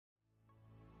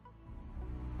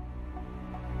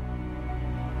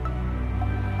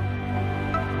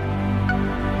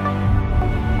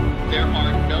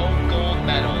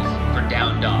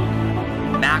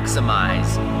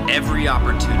maximize every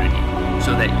opportunity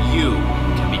so that you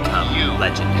can become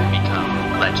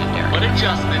legendary. What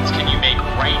adjustments can you make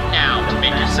right now to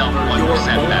make yourself 1% Your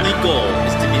better? only goal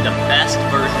is to be the best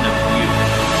version of you.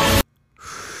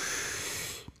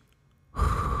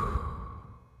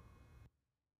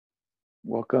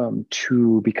 Welcome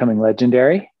to Becoming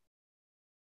Legendary.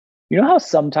 You know how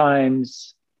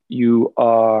sometimes you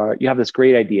have this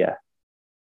great idea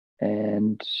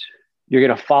and you're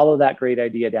going to follow that great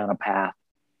idea down a path.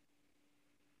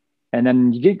 And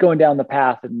then you get going down the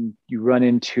path and you run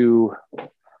into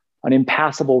an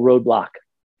impassable roadblock.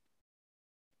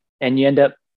 And you end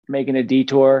up making a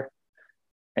detour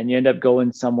and you end up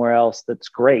going somewhere else that's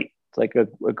great. It's like a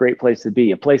great place to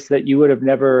be, a place that you would have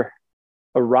never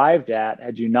arrived at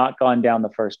had you not gone down the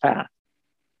first path.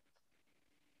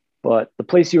 But the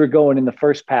place you were going in the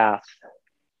first path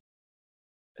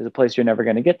is a place you're never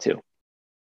going to get to.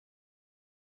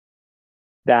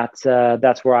 That's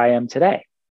where I am today.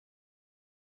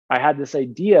 I had this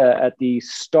idea at the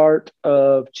start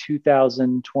of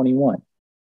 2021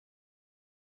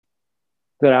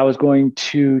 that I was going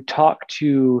to talk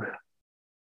to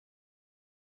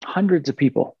hundreds of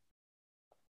people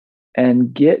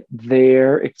and get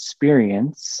their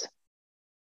experience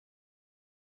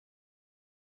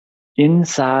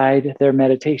inside their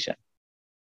meditation,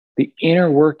 the inner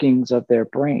workings of their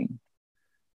brain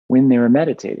when they were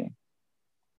meditating.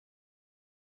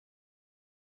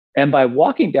 And by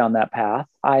walking down that path,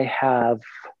 I have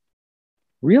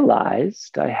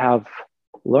realized, I have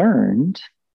learned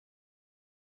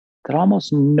that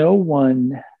almost no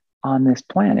one on this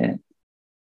planet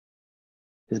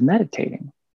is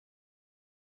meditating.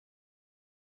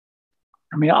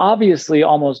 I mean, obviously,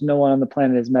 almost no one on the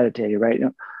planet is meditating, right?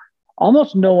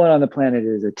 Almost no one on the planet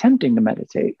is attempting to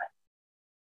meditate.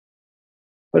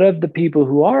 But of the people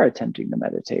who are attempting to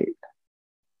meditate,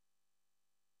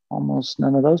 almost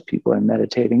none of those people are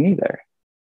meditating either.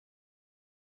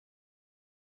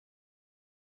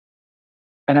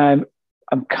 And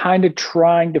I'm kind of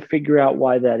trying to figure out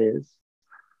why that is.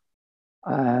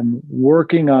 I'm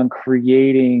working on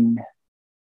creating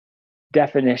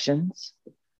definitions.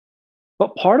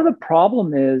 But part of the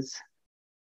problem is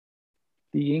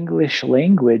the English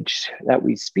language that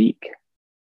we speak.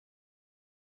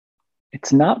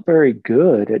 It's not very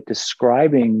good at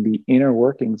describing the inner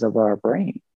workings of our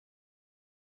brain.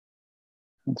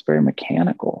 It's very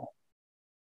mechanical.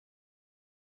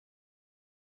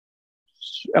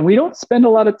 And we don't spend a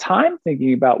lot of time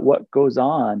thinking about what goes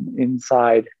on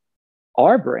inside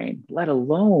our brain, let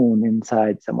alone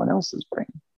inside someone else's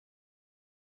brain.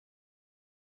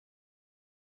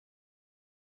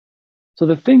 So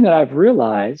the thing that I've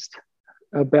realized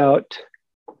about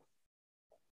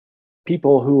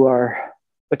people who are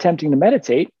attempting to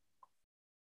meditate,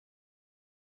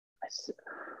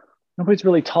 nobody's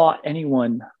really taught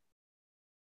anyone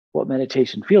what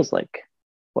meditation feels like,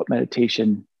 what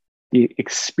meditation, the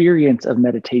experience of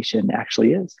meditation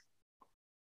actually is.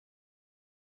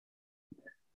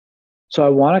 So I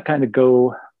want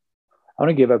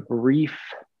to give a brief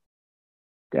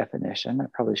definition. I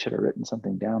probably should have written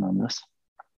something down on this.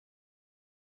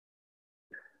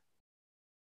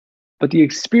 But the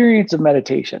experience of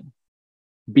meditation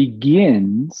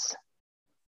begins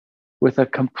with a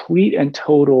complete and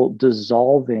total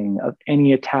dissolving of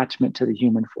any attachment to the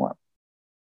human form.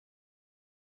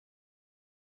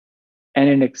 And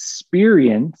an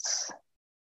experience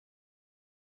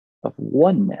of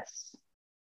oneness.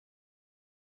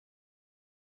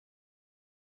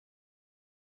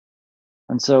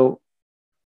 And so,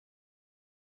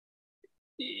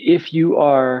 if you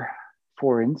are,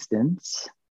 for instance,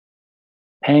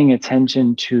 paying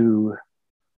attention to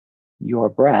your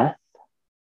breath,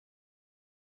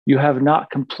 you have not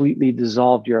completely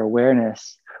dissolved your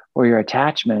awareness or your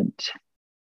attachment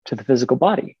to the physical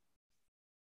body.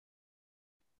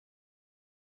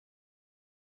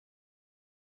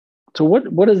 So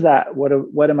what is that?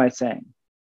 What am I saying?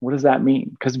 What does that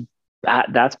mean? Because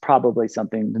that's probably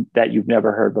something that you've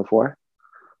never heard before.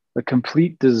 The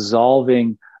complete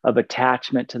dissolving of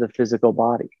attachment to the physical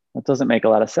body. That doesn't make a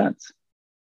lot of sense.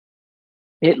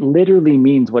 It literally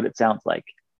means what it sounds like.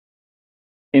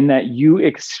 In that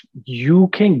you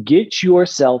can get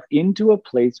yourself into a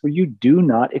place where you do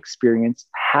not experience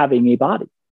having a body.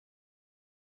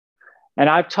 And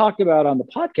I've talked about on the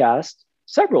podcast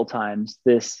several times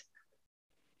this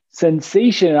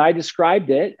sensation. I described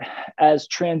it as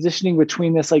transitioning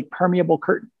between this like permeable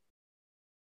curtain.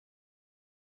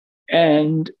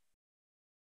 And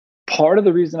part of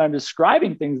the reason I'm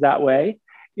describing things that way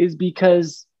is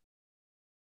because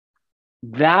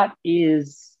that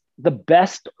is the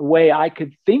best way I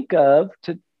could think of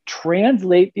to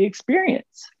translate the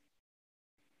experience.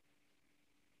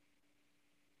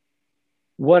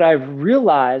 What I've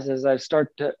realized as I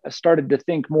started to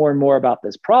think more and more about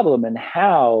this problem and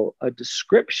how a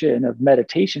description of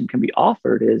meditation can be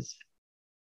offered is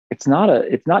it's not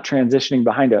transitioning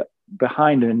behind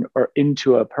or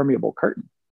into a permeable curtain.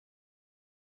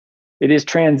 It is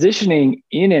transitioning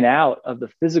in and out of the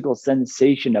physical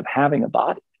sensation of having a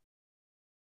body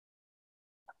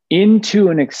into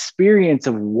an experience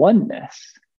of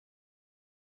oneness,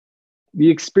 the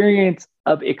experience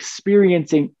of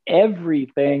experiencing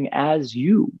everything as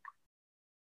you.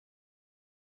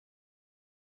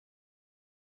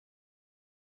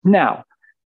 Now,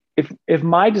 if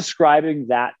my describing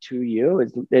that to you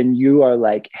is, then you are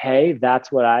like, hey,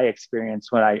 that's what I experience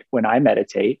when I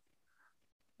meditate.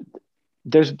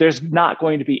 There's not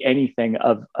going to be anything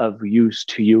of use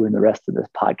to you in the rest of this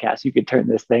podcast. You could turn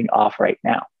this thing off right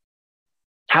now.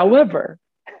 However,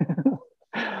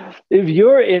 if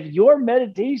your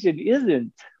meditation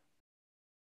isn't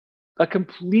a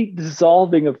complete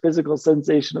dissolving of physical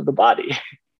sensation of the body,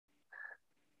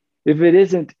 if it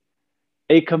isn't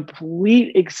a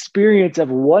complete experience of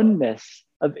oneness,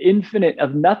 of infinite,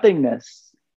 of nothingness,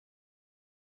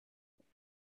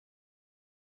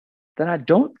 then I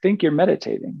don't think you're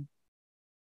meditating.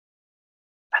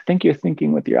 I think you're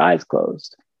thinking with your eyes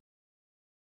closed.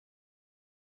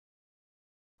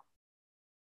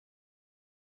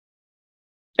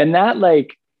 And that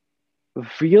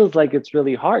feels like it's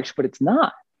really harsh, but it's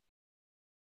not.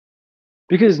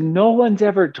 Because no one's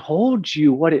ever told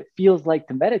you what it feels like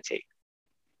to meditate.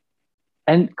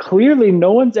 And clearly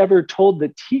no one's ever told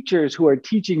the teachers who are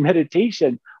teaching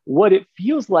meditation what it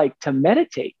feels like to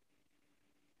meditate.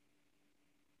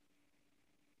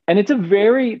 And it's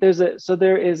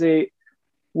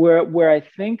where I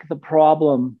think the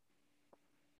problem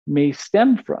may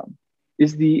stem from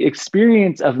is the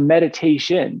experience of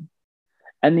meditation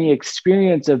and the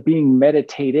experience of being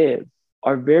meditative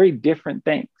are very different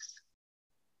things.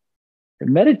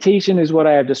 Meditation is what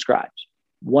I have described: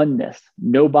 oneness,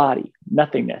 no body,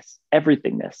 nothingness,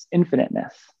 everythingness,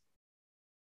 infiniteness.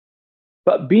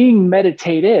 But being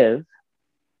meditative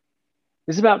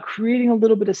is about creating a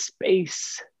little bit of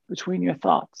space between your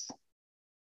thoughts.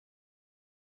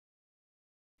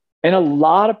 And a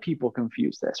lot of people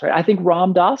confuse this, right? I think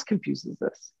Ram Dass confuses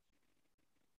this.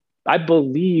 I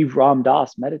believe Ram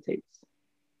Dass meditates.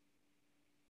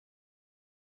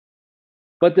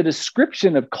 But the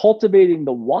description of cultivating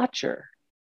the watcher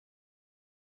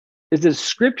is a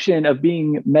description of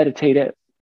being meditative,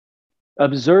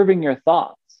 observing your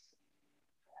thoughts.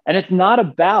 And it's not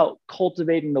about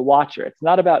cultivating the watcher. It's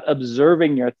not about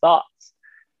observing your thoughts.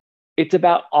 It's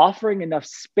about offering enough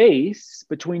space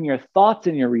between your thoughts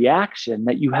and your reaction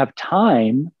that you have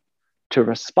time to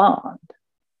respond.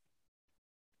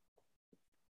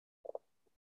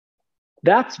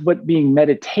 That's what being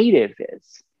meditative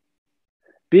is.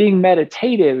 Being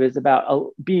meditative is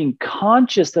about being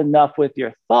conscious enough with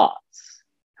your thoughts,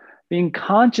 being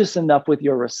conscious enough with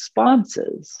your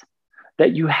responses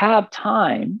that you have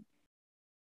time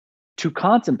to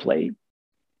contemplate,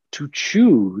 to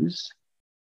choose,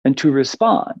 and to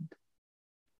respond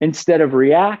instead of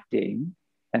reacting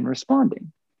and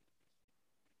responding.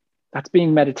 That's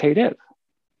being meditative.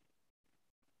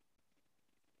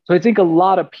 So I think a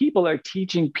lot of people are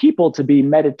teaching people to be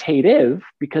meditative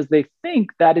because they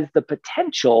think that is the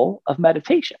potential of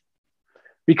meditation,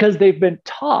 because they've been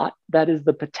taught that is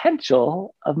the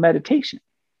potential of meditation.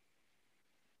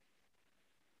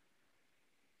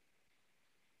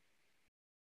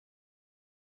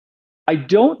 I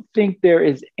don't think there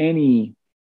is any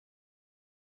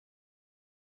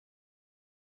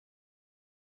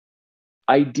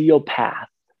ideal path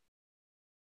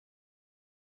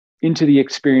into the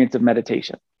experience of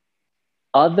meditation,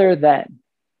 other than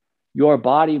your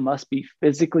body must be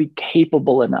physically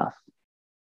capable enough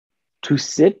to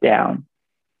sit down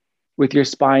with your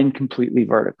spine completely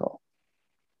vertical.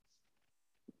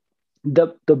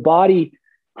 The body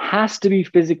has to be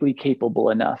physically capable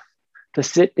enough to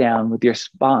sit down with your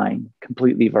spine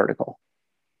completely vertical.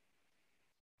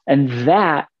 And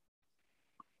that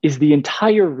is the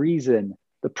entire reason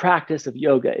the practice of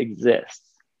yoga exists.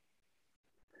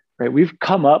 Right? We've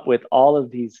come up with all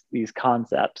of these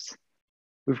concepts.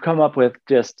 We've come up with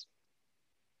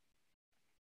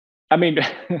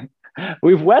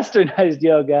we've westernized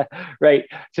yoga, right?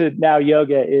 So now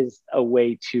yoga is a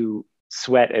way to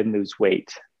sweat and lose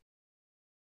weight.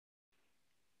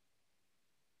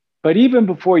 But even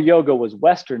before yoga was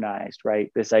westernized,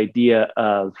 right? This idea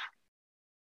of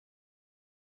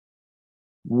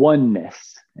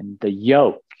oneness and the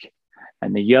yoke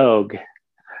and the yoga,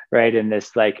 right? And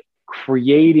this like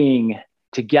creating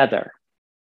together.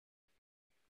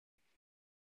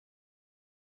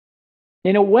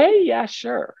 In a way, yeah,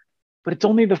 sure. But it's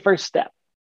only the first step.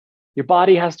 Your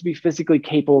body has to be physically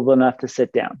capable enough to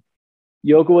sit down.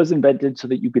 Yoga was invented so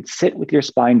that you could sit with your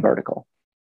spine vertical.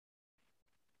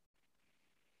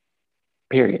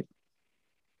 Period.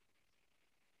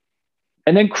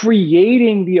 And then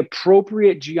creating the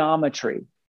appropriate geometry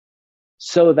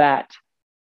so that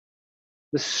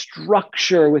the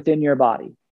structure within your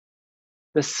body,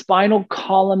 the spinal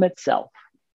column itself,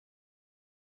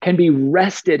 can be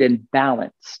rested and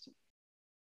balanced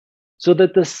so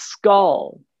that the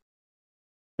skull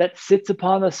that sits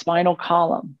upon the spinal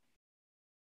column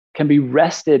can be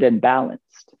rested and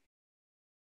balanced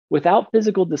without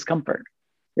physical discomfort.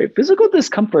 Right? Physical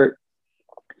discomfort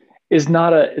is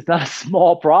not a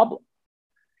small problem.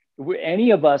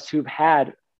 Any of us who've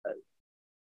had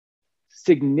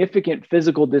significant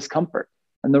physical discomfort,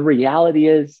 and the reality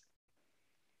is,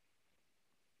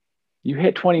 you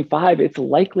hit 25, it's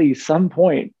likely some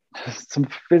point some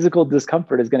physical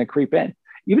discomfort is going to creep in,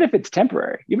 even if it's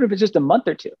temporary, even if it's just a month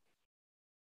or two.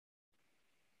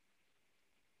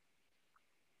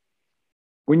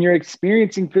 When you're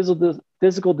experiencing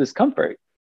physical discomfort,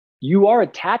 you are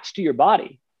attached to your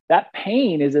body. That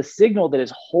pain is a signal that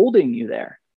is holding you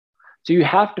there. So you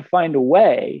have to find a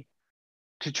way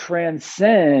to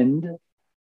transcend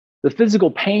the physical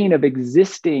pain of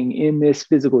existing in this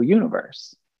physical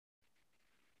universe.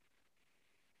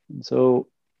 And so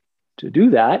to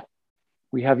do that,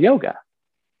 we have yoga.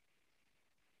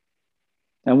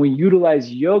 And we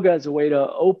utilize yoga as a way to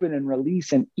open and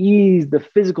release and ease the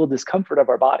physical discomfort of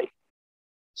our body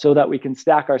so that we can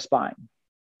stack our spine.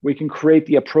 We can create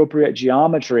the appropriate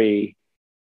geometry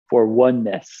for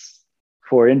oneness,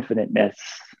 for infiniteness.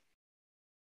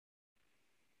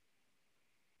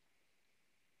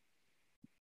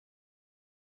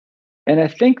 And I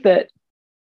think that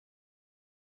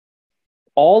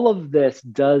all of this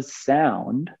does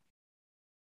sound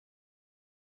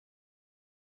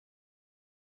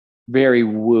very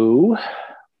woo.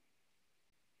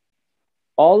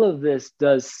 All of this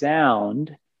does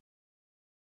sound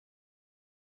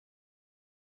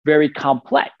very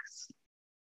complex.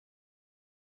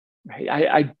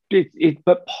 Right?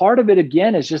 But part of it,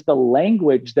 again, is just the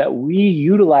language that we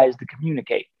utilize to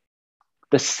communicate.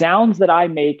 The sounds that I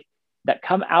make that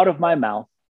come out of my mouth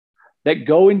that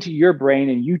go into your brain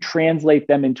and you translate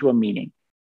them into a meaning.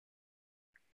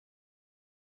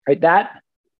 Right? That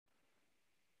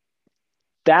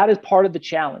is part of the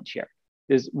challenge here,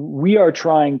 is we are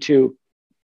trying to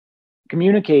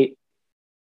communicate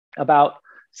about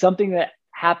something that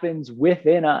happens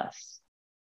within us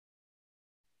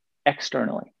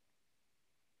externally.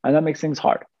 And that makes things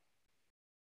hard.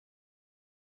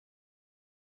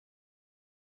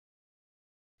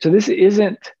 So this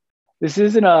isn't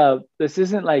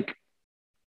like,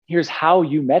 here's how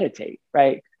you meditate,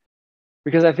 right?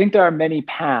 Because I think there are many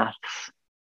paths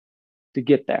to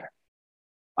get there.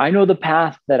 I know the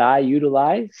path that I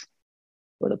utilize,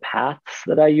 or the paths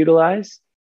that I utilize,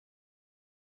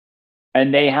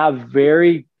 and they have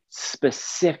very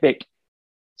specific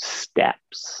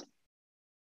steps.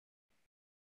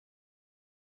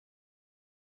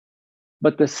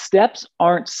 But the steps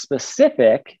aren't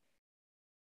specific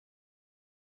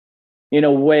in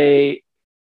a way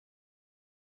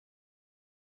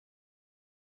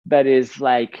that is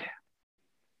like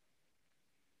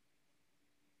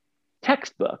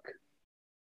textbook.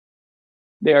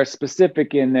 They are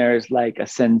specific in there's like a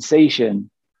sensation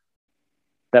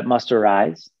that must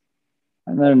arise,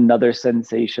 and then another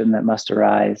sensation that must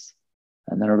arise,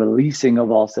 and then a releasing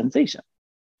of all sensation.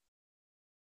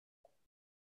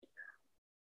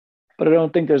 But I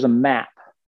don't think there's a map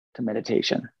to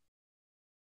meditation.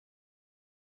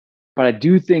 But I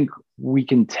do think we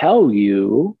can tell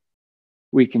you,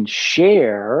 we can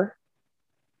share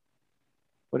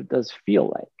what it does feel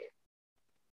like.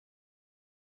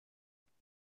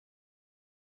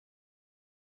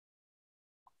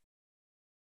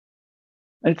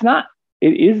 And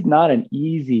it is not an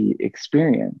easy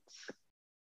experience,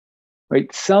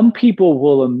 right? Some people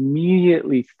will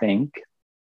immediately think,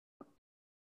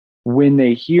 when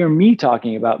they hear me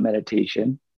talking about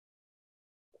meditation,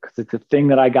 because it's a thing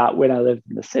that I got when I lived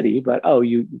in the city, but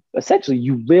you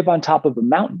live on top of a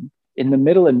mountain in the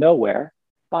middle of nowhere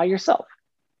by yourself.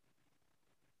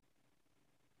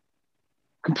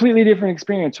 Completely different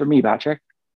experience for me, Patrick.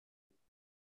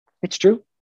 It's true.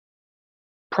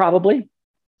 Probably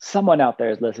someone out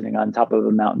there is listening on top of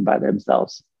a mountain by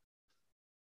themselves.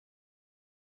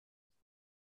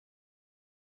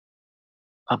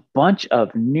 a bunch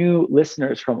of new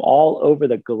listeners from all over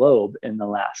the globe in the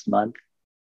last month.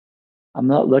 I'm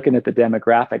not looking at the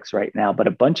demographics right now, but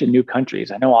a bunch of new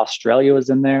countries. I know Australia was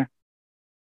in there.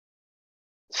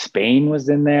 Spain was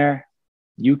in there.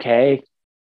 UK.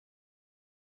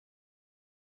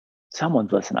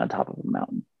 Someone's listening on top of a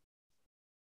mountain.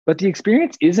 But the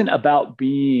experience isn't about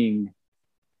being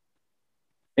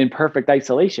in perfect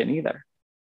isolation either.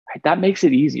 Right? That makes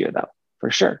it easier though,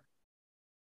 for sure.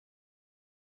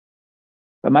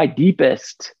 But my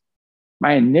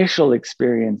initial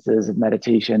experiences of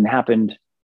meditation happened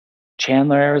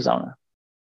Chandler, Arizona.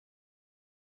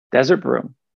 Desert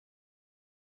room.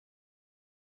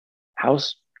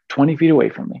 House 20 feet away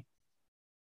from me.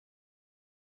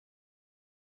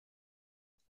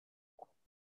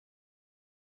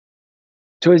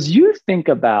 So as you think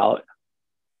about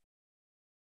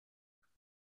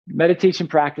meditation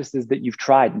practices that you've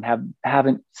tried and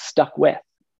haven't stuck with,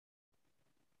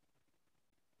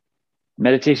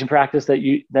 meditation practice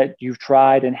that you've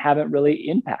tried and haven't really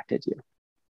impacted you,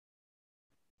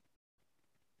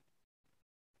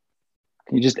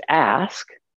 can you just ask,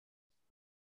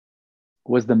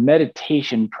 was the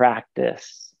meditation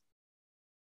practice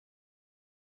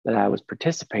that I was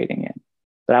participating in,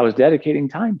 that I was dedicating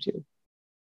time to,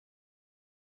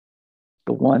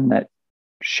 the one that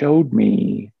showed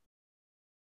me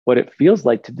what it feels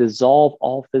like to dissolve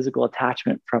all physical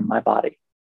attachment from my body,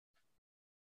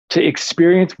 to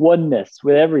experience oneness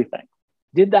with everything?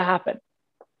 Did that happen?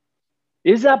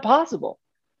 Is that possible?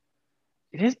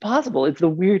 It is possible. It's the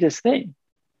weirdest thing.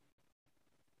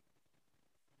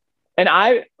 And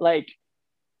I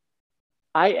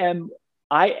am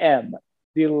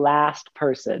the last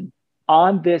person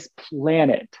on this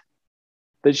planet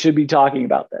that should be talking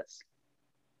about this.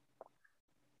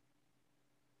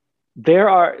 There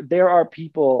are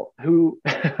people who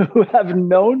have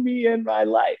known me in my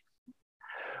life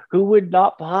who would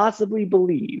not possibly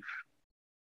believe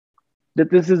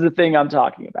that this is the thing I'm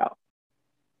talking about,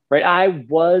 right? I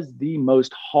was the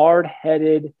most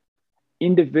hard-headed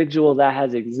individual that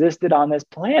has existed on this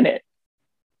planet.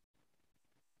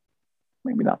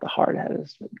 Maybe not the hard-headed,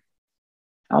 but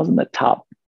I was in the top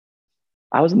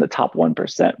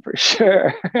 1% for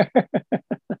sure.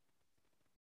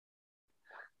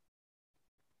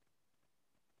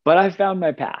 But I found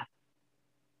my path,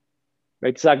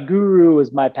 right? Sadhguru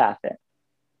was my path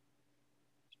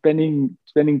in.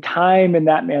 Spending time in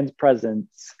that man's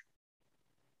presence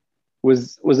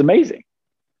was amazing.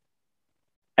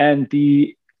 And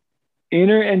the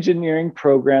inner engineering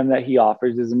program that he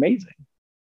offers is amazing,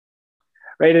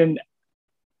 right? And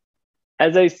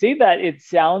as I say that, it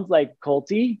sounds like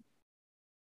culty,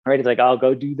 right? It's like, I'll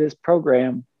go do this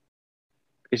program.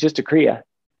 It's just a Kriya.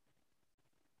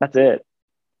 That's it.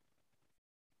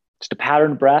 Just a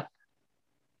pattern breath.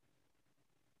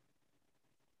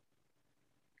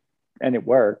 And it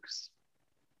works.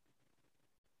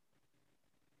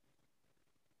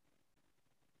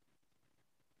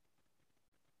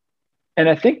 And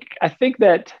I think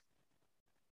that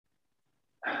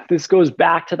this goes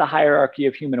back to the hierarchy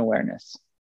of human awareness,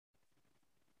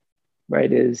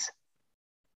 right? Is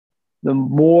the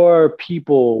more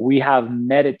people we have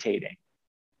meditating,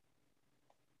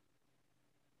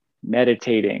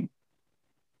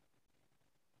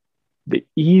 the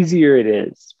easier it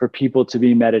is for people to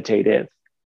be meditative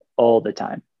all the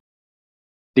time.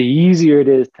 The easier it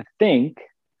is to think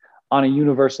on a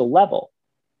universal level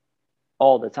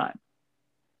all the time.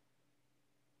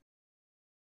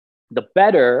 The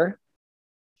better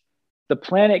the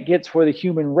planet gets for the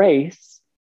human race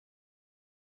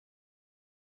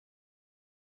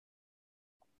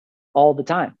all the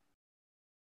time.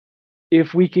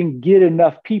 If we can get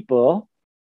enough people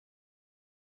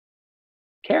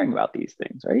caring about these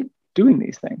things, right? Doing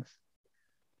these things.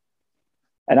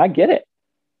 And I get it.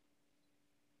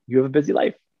 You have a busy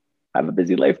life. I have a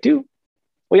busy life too.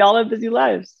 We all have busy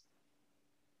lives.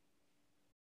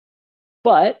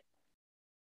 But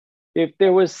if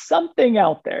there was something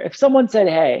out there, if someone said,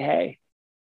 hey,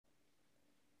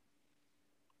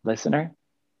 listener,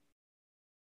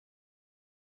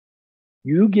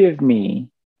 you give me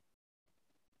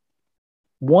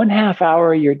 1/2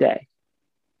 hour of your day,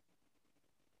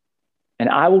 and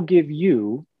I will give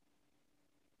you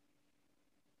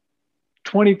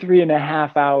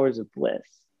 23.5 hours of bliss.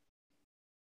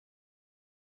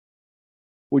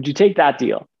 Would you take that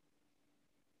deal?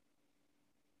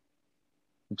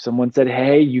 If someone said,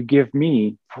 hey, you give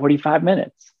me 45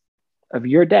 minutes of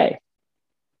your day,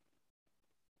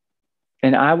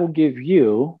 and I will give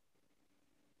you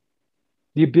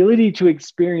the ability to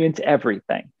experience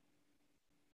everything.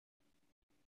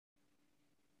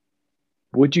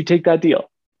 Would you take that deal?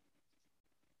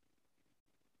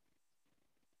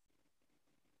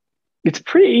 It's a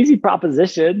pretty easy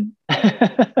proposition.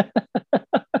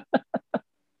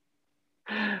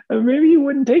 Maybe you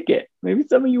wouldn't take it. Maybe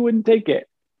some of you wouldn't take it.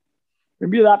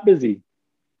 Maybe you're that busy.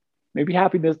 Maybe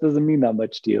happiness doesn't mean that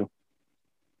much to you.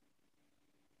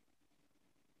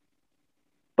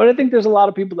 But I think there's a lot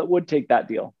of people that would take that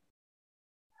deal.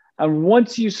 And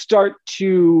once you start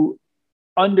to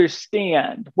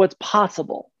understand what's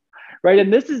possible, right?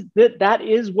 And that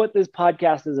is what this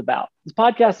podcast is about. This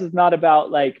podcast is not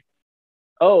about like,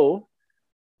 oh,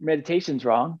 meditation's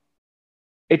wrong.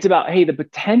 It's about, hey, the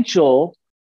potential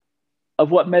of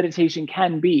what meditation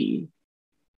can be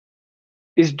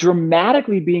is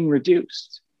dramatically being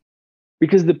reduced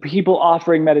because the people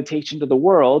offering meditation to the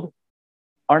world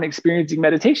aren't experiencing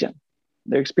meditation.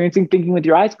 They're experiencing thinking with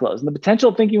your eyes closed. And the potential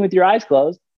of thinking with your eyes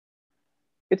closed,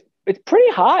 it's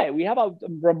pretty high. We have a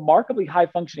remarkably high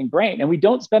functioning brain, and we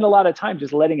don't spend a lot of time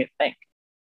just letting it think.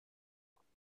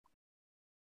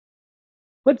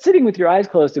 But sitting with your eyes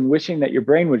closed and wishing that your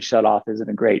brain would shut off isn't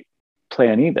a great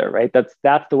plan either, right? That's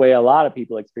the way a lot of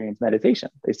people experience meditation.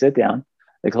 They sit down,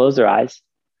 they close their eyes,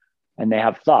 and they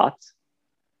have thoughts,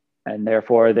 and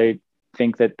therefore they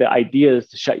think that the idea is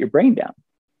to shut your brain down.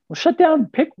 Well, shut down,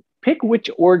 pick which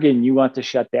organ you want to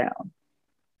shut down,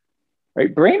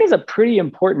 right? Brain is a pretty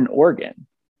important organ.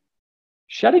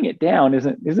 Shutting it down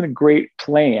isn't a great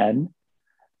plan.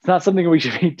 It's not something we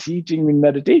should be teaching in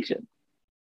meditation.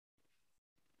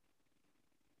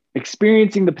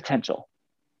 Experiencing the potential.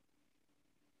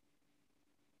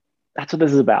 That's what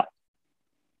this is about.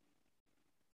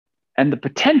 And the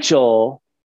potential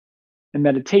in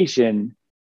meditation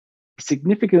is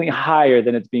significantly higher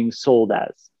than it's being sold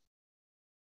as.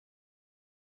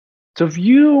 So if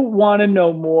you want to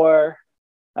know more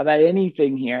about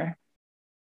anything here,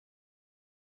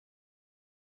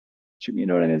 shoot me a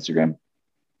note on Instagram.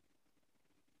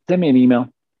 Send me an email.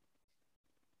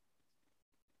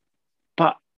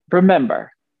 But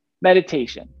remember,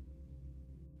 meditation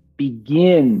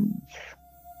begins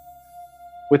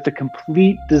with the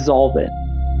complete dissolving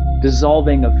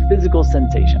of physical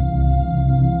sensation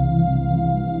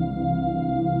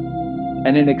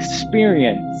and an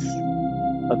experience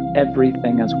of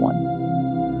everything as one.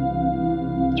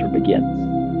 That's where it begins.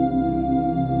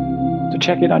 So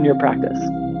check in on your practice.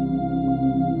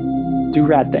 Do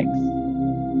rad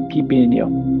things. Keep being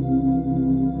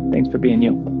you. Thanks for being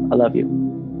you. I love you.